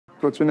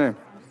What's your name?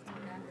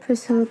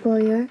 Priscilla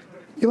Beaulieu.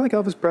 You like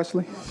Elvis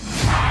Presley?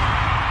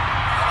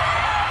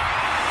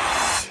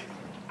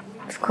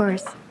 Of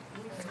course.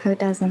 Who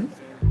doesn't?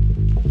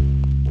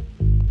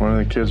 What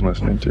are the kids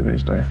listening to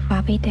these days?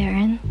 Bobby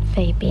Darin,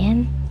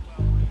 Fabian,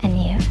 and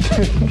you.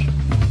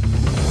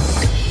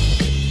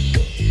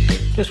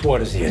 Just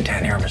what is the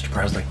intent here, Mr.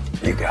 Presley?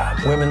 You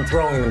got women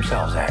throwing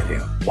themselves at you.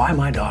 Why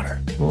my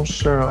daughter? Well,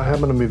 sir, I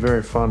happen to be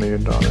very fond of your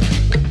daughter.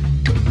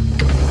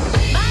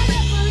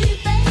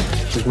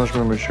 She's much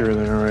more mature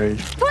than her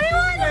age.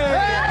 21!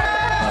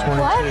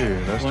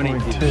 22. That's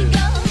 22.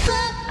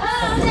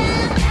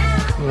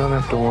 You don't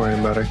have to worry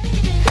about her.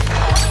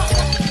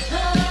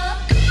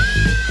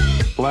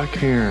 Black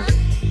hair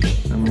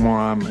and more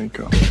eye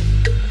makeup.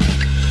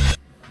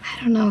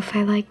 I don't know if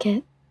I like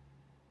it.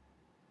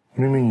 What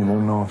do you mean you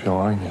don't know if you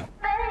like it?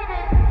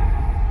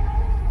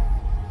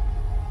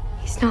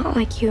 He's not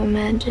like you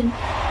imagine.